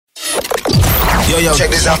Yo, check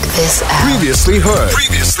this out. Previously heard.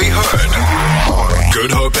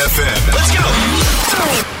 Good Hope FM. Let's go.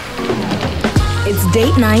 It's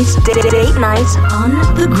date night on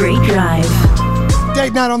the Great Drive.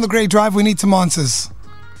 Date night on the Great Drive. We need some answers.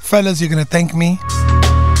 Fellas, you're going to thank me.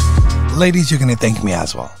 Ladies, you're going to thank me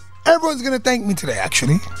as well. Everyone's going to thank me today,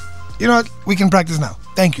 actually. You know what? We can practice now.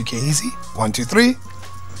 Thank you, Casey. 1, 2, 3.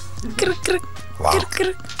 Wow.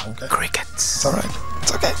 Okay. Crickets. It's all right.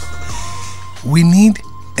 It's okay. We need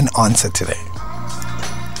an answer today.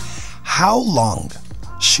 How long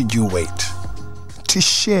should you wait to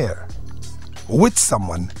share with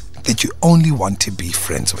someone that you only want to be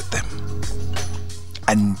friends with them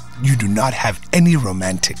and you do not have any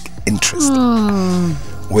romantic interest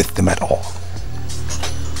with them at all?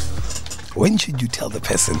 When should you tell the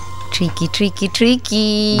person?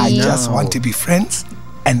 Tricky. I just want to be friends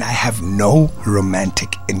and I have no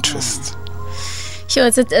romantic interest. Sure,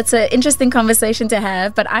 it's an interesting conversation to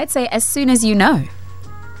have, but I'd say as soon as you know.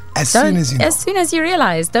 As soon as you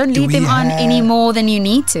realize. Don't lead them on any more than you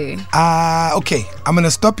need to. Okay, I'm going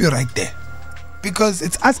to stop you right there. Because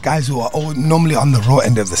it's us guys who are normally on the raw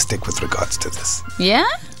end of the stick with regards to this. Yeah?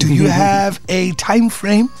 Do you have a time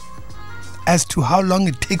frame as to how long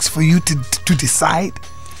it takes for you to decide?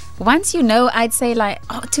 Once you know, I'd say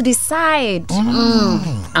to decide.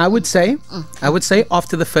 I would say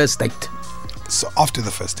after the first date. So after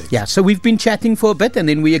the first date? Yeah, so we've been chatting for a bit and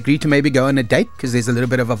then we agree to maybe go on a date because there's a little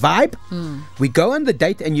bit of a vibe. We go on the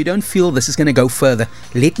date and you don't feel this is going to go further.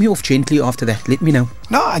 Let me off gently after that. Let me know.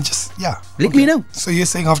 No, Let me know. So you're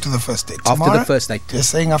saying after the first date? After the first date. You're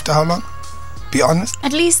saying after how long? Be honest?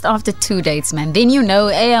 At least after 2 dates, man. Then you know,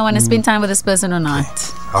 hey, I want to spend time with this person or not.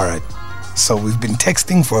 Okay. All right. So we've been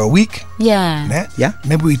texting for a week. Yeah. Yeah.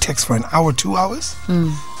 Maybe we text for an hour, 2 hours.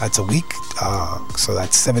 That's a week. So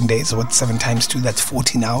that's 7 days. So what's 7 times 2? That's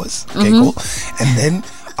 14 hours. Okay, cool. And then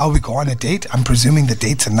we go on a date. I'm presuming the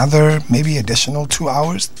date's another maybe additional 2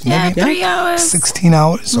 hours. Yeah, maybe 3 hours. 16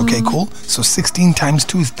 hours. Okay, cool. So 16 times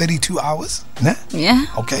 2 is 32 hours. Né? Yeah.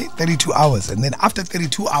 Okay, 32 hours. And then after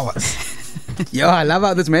 32 hours... Yo, I love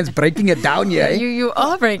how this man's breaking it down here. You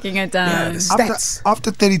are breaking it down. Yeah,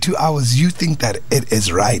 after 32 hours, you think that it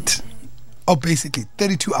is right. Or basically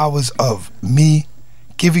 32 hours of me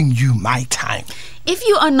giving you my time. If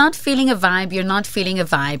you are not feeling a vibe, you're not feeling a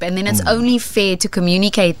vibe. And then it's only fair to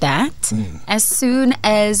communicate that as soon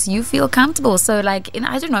as you feel comfortable. So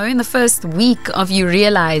in the first week of you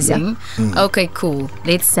realizing, okay, cool,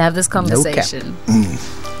 let's have this conversation.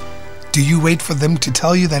 Do you wait for them to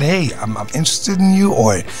tell you that, hey, I'm interested in you?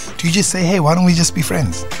 Or do you just say, hey, why don't we just be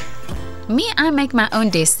friends? Me, I make my own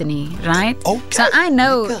destiny, right? Okay. So I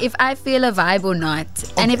know if I feel a vibe or not.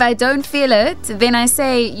 Okay. And if I don't feel it, then I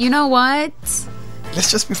say, you know what?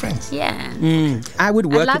 Let's just be friends. Yeah. I would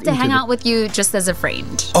work. I'd love to hang out with you just as a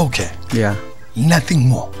friend. Okay. Yeah. Nothing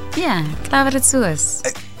more. Yeah. Klaar het soos.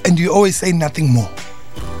 And you always say nothing more.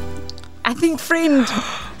 I think friend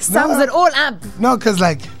sums it all up. No, because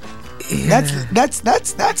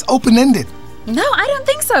that's open-ended. No, I don't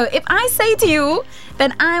think so. If I say to you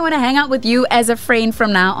that I want to hang out with you as a friend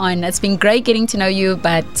from now on, it's been great getting to know you,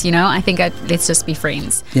 but, I think let's just be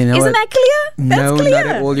friends. Isn't that clear? That's clear.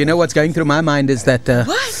 Not at all. You know what's going through my mind is that...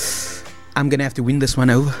 What? I'm going to have to win this one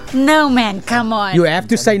over. No, man, come on. You have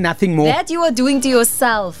to say nothing more. That you are doing to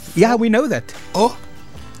yourself. Yeah, we know that. Oh.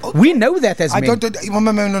 Okay. We know that as men.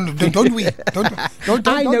 Don't we? Don't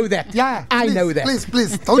I know that. Yeah, I know that.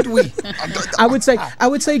 Please, don't we? I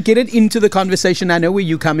would say get it into the conversation. I know where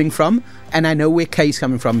you're coming from, and I know where Kay's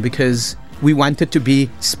coming from because we want it to be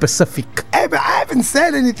specific. Hey, but I haven't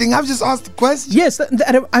said anything. I've just asked the question. Yes,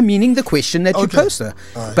 I'm meaning the question that you posed her.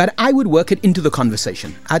 Right. But I would work it into the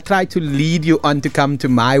conversation. I try to lead you on to come to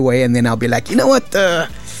my way, and then I'll be like, you know what?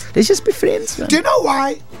 Let's just be friends. Man. Do you know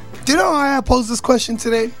why? Do you know why I posed this question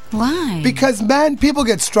today? Why? Because, man, people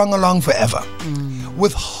get strung along forever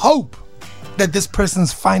with hope that this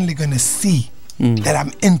person's finally going to see that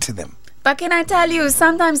I'm into them. But can I tell you,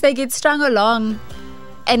 sometimes they get strung along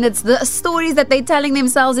and it's the stories that they're telling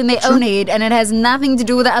themselves in their own head and it has nothing to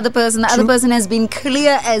do with the other person. The other person has been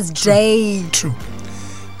clear as day. True.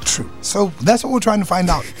 So that's what we're trying to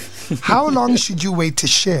find out. How long should you wait to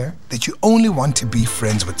share that you only want to be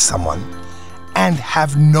friends with someone and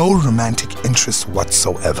have no romantic interest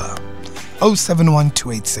whatsoever?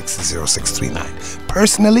 071-286-0639.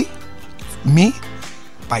 Personally, me,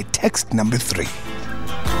 by text number 3.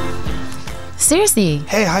 Seriously?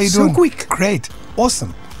 Hey, how you doing? So quick. Great.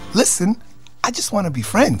 Awesome. Listen, I just want to be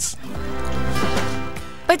friends.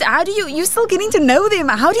 But how do you're still getting to know them.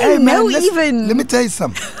 How do you know even? Let me tell you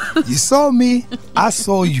something. You saw me, I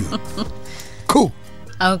saw you. Cool.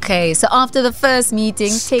 Okay, so after the first meeting,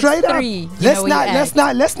 take Straight up. 3. Let's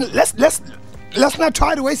not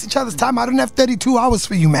try to waste each other's time. I don't have 32 hours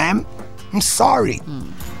for you, ma'am. I'm sorry.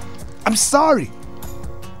 I'm sorry.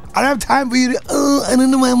 I don't have time for you to, I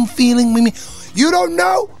don't know how I'm feeling. You don't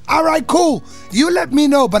know? All right, cool. You let me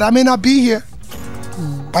know, but I may not be here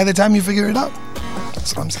by the time you figure it out.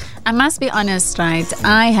 That's what I'm saying. I must be honest, right?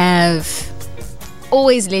 I have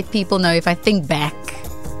always let people know if I think back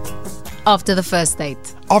after the first date.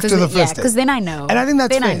 After the first date? Because then I know. And I think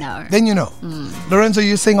that's then fair. I know. Then you know. Lorenzo,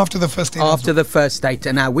 you're saying after the first date? After the first date,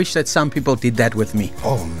 and I wish that some people did that with me.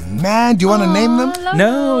 Oh, man. Do you want to name them?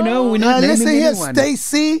 No, we're not naming Listen here, anyone.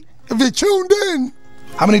 Stacy. If you're tuned in.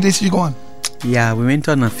 How many dates did you go on? Yeah, we went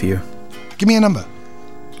on a few. Give me a number.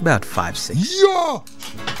 About 5, 6. Yo!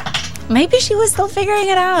 Maybe she was still figuring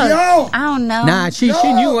it out. Yo! I don't know. Nah, she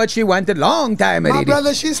knew what she wanted long time My already.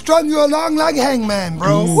 brother, she strung you along like hangman,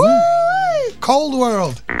 bro. Woo! Cold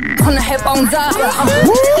world. Don't have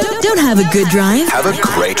a good drive? Have a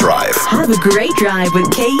great drive. Have a great drive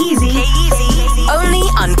with K-Easy. Only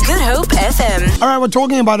on Good Hope FM. All right, we're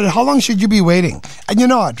talking about it. How long should you be waiting? And you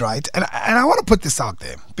know what, right? And I want to put this out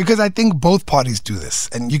there because I think both parties do this.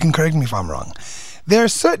 And you can correct me if I'm wrong. There are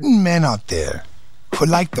certain men out there who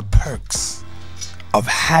like the perks of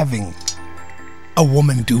having a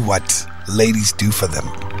woman do what ladies do for them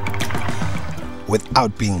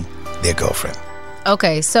without being their girlfriend.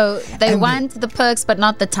 Okay, so they And want the perks but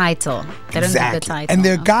not the title. They don't get the title. And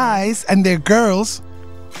there are Okay. guys and there are girls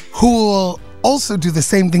who will also do the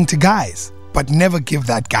same thing to guys, but never give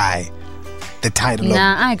that guy the title of.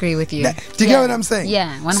 Nah, I agree with you. Do you get what I'm saying?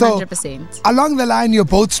 Yeah, 100%. So, along the line, you're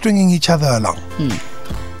both stringing each other along.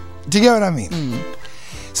 Do you get what I mean?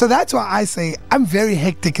 So that's why I say I'm very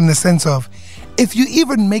hectic in the sense of if you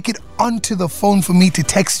even make it onto the phone for me to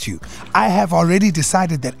text you, I have already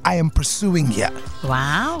decided that I am pursuing here.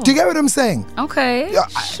 Wow. Do you get what I'm saying? Okay, Yeah,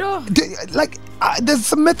 sure. There's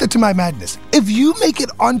some method to my madness. If you make it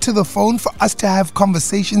onto the phone for us to have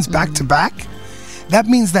conversations back to back, that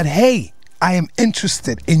means that, hey, I am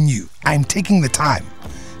interested in you. I'm taking the time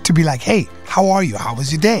to be like, hey, how are you? How was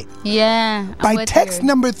your day? Yeah. I'm By with text you.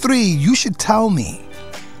 number 3, you should tell me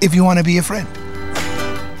if you want to be a friend.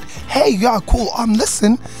 Hey, yeah, cool.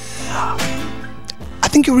 Listen, I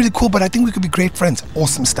think you're really cool, but I think we could be great friends.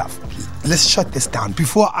 Awesome stuff. Let's shut this down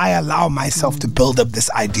before I allow myself to build up this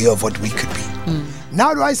idea of what we could be.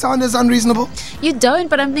 Now, do I sound as unreasonable? You don't,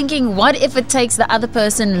 but I'm thinking, what if it takes the other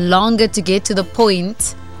person longer to get to the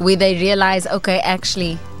point where they realize, okay,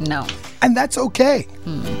 actually, no. And that's okay.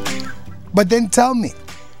 But then tell me,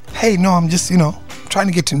 hey, no, I'm just, trying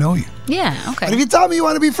to get to know you. Yeah, But if okay. you tell me you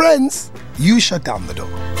want to be friends, you shut down the door.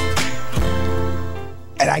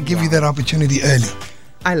 And I give you that opportunity early.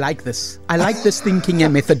 I like this. I like this thinking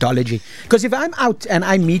and methodology. Because if I'm out and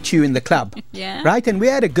I meet you in the club, Yeah. right, and we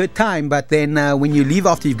had a good time, but then when you leave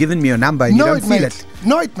after you've given me your number and you don't feel it,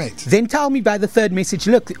 No, it, mate. then tell me by the third message,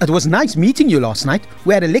 look, it was nice meeting you last night.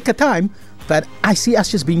 We had a liquor time, but I see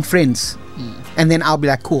us just being friends. And then I'll be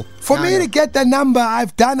like, cool. For Now I me know. to get the number,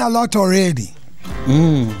 I've done a lot already.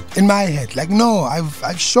 In my head. Like, no,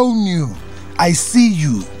 I've shown you. I see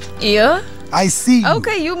you. Yeah? I see you.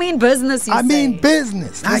 Okay, you mean business, you I mean say.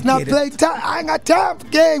 business. I Let's not get it. play time. I ain't got time for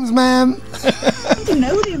games, man.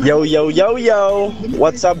 Yo.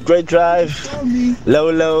 What's up, Great Drive?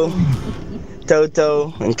 Lolo,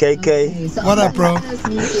 Toto, and KK. What up, bro?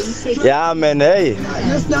 Yeah, man, hey.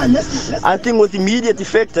 I think with immediate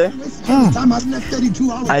effect, I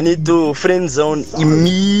need to friend zone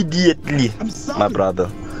immediately, my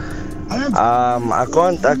brother. I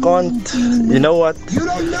can't, you know what?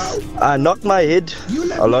 I knocked my head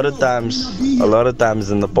a lot of times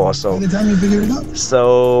in the past. So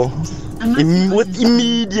with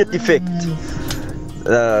immediate effect,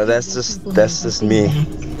 that's just me.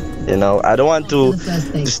 I don't want to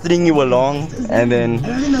string you along, and then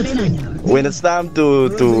when it's time to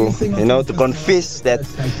confess that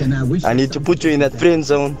I need to put you in that friend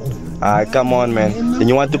zone, come on, man. Then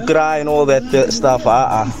you want to cry and all that stuff.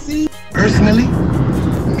 Personally,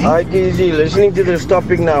 Hi KZ, listening to this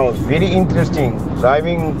topic now, very interesting.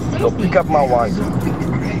 Driving to pick up my wife.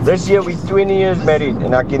 This year we're 20 years married,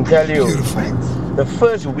 and I can tell you, the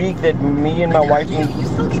first week that me and my wife just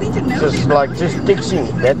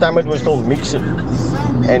texting, that time it was still mixing,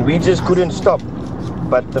 and we just couldn't stop.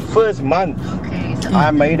 But the first month,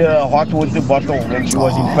 I made her a hot water bottle when she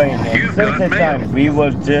was in pain, and since that time we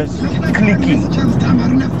was just clicking.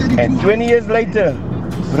 And 20 years later,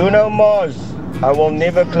 Bruno Mars, I will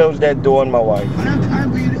never close that door on my wife.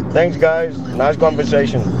 Thanks, guys. Nice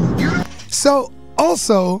conversation. so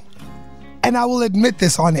also, and I will admit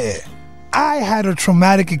this on air, I had a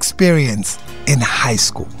traumatic experience in high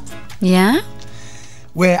school Yeah?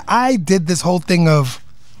 where I did this whole thing of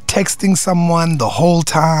texting someone the whole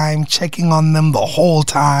time, checking on them the whole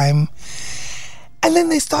time. And then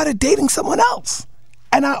they started dating someone else.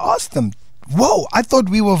 And I asked them, whoa, I thought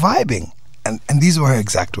we were vibing. And these were her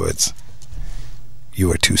exact words. You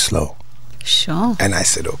were too slow. Sure. And I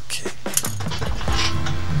said, okay.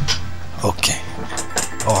 Oh,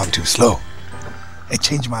 I'm too slow. It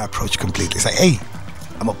changed my approach completely. It's like, hey,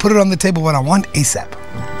 I'm going to put it on the table when I want ASAP.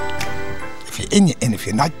 If you're in, you're in. If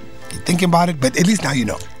you're not, you're thinking about it. But at least now you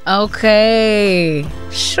know. Okay.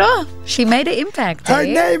 Sure. She made an impact. Her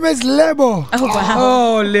name is Lebo. Oh, wow.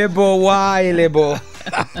 Oh, Lebo, why, Lebo?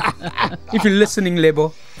 If you're listening,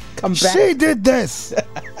 Lebo, come back. She did this.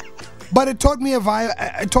 But it taught me a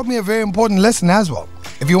very important lesson as well.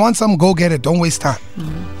 If you want something, go get it. Don't waste time.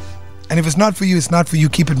 And if it's not for you, it's not for you.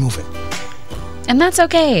 Keep it moving. And that's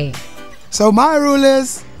okay. So my rule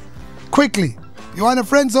is, quickly. You want to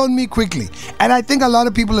friend zone me, quickly. And I think a lot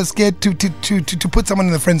of people are scared to put someone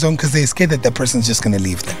in the friend zone because they're scared that person's just going to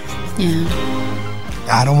leave them. Yeah.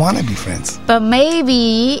 I don't want to be friends. But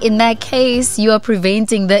maybe in that case, you are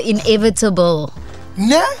preventing the inevitable.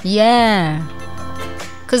 Nah. Yeah.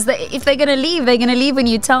 Because if they're going to leave when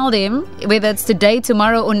you tell them, whether it's today,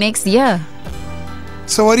 tomorrow, or next year.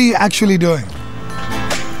 So what are you actually doing?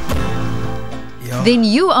 Then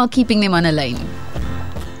you are keeping them on a lane.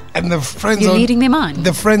 And the friend You're zone, leading them on.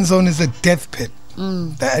 The friend zone is a death pit.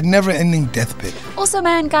 A never-ending death pit. Also,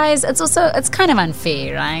 man, guys, it's kind of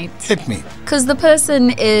unfair, right? Hit me. Because the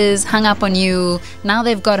person is hung up on you. Now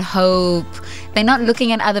they've got hope. They're not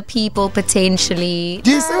looking at other people potentially.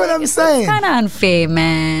 Do you see what I'm saying? It's kind of unfair,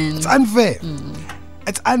 man. It's unfair.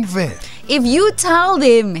 It's unfair. If you tell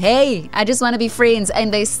them, hey, I just want to be friends,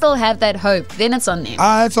 and they still have that hope, then it's on them.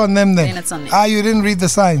 That's on them then. Then it's on them. You didn't read the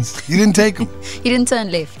signs. You didn't take them. You didn't turn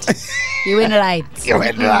left. You went right. You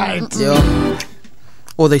went right. Yeah.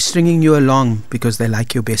 Or they're stringing you along because they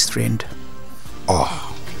like your best friend. Oh,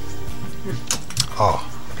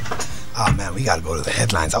 man, we got to go to the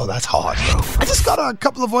headlines. Oh, that's hard, bro. I just got a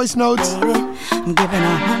couple of voice notes. Giving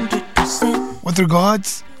 100%. With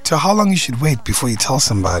regards to how long you should wait before you tell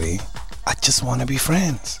somebody, I just want to be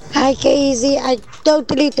friends. Hi, KZ. I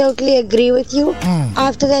totally agree with you.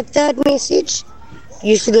 After that third message,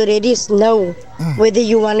 you should already know whether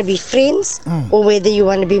you want to be friends or whether you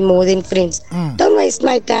want to be more than friends. Don't waste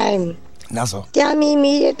my time. Nazo. Tell me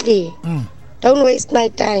immediately. Don't waste my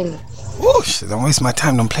time. Oh, shit, don't waste my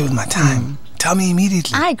time. Don't play with my time. Tell me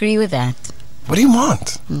immediately. I agree with that. What do you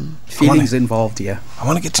want? Feelings involved here. I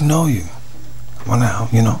want to get to know you. I want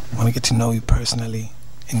to get to know you personally,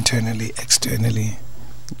 internally, externally,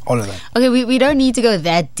 all of that. Okay, we don't need to go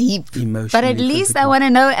that deep. Emotionally, but at least physically. I want to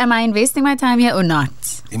know, am I investing my time here or not?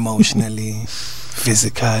 Emotionally,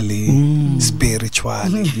 physically,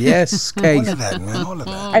 spiritually. Yes, All Kate. of that, man. All of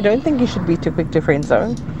that. I don't think you should be too quick to friend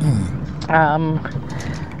zone.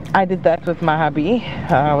 I did that with my hubby.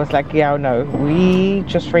 I was like, yeah, no, we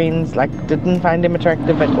just friends, like didn't find him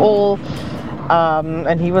attractive at all.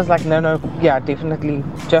 And he was like, no, yeah, definitely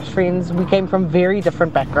just friends. We came from very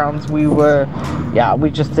different backgrounds. We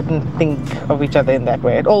just didn't think of each other in that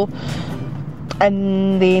way at all.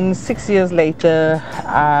 And then 6 years later,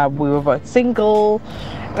 we were both single.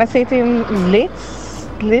 And I said to him, let's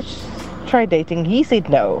try dating. He said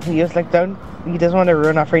no. He was like, he doesn't want to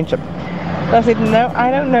ruin our friendship. And I said, no, I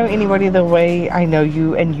don't know anybody the way I know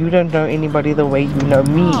you, and you don't know anybody the way you know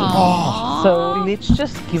me. So let's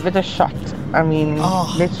just give it a shot. I mean,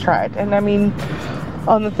 let's try it. And I mean,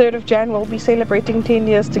 on the 3rd of Jan, we'll be celebrating 10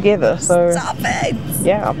 years together. So Stop it.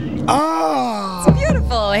 yeah. It's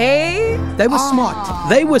beautiful, hey? They were smart.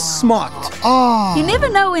 They were smart. You never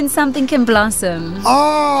know when something can blossom.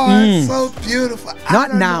 It's so beautiful.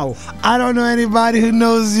 Not now. I don't know anybody who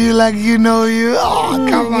knows you like you know you.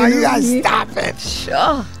 Come on, you gotta stop it.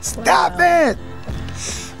 Sure. Stop it.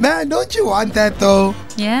 Man, don't you want that though?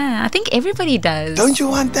 Yeah, I think everybody does. Don't you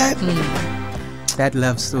want that? That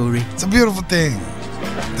love story. It's a beautiful thing.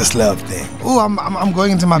 This love thing. Ooh, I'm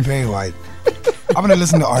going into my Barry White. I'm gonna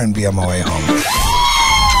listen to R&B on my way home.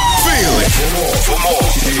 Feel it. For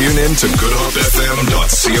more, tune in to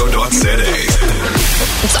goodhopefm.co.za.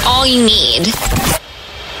 It's all you need.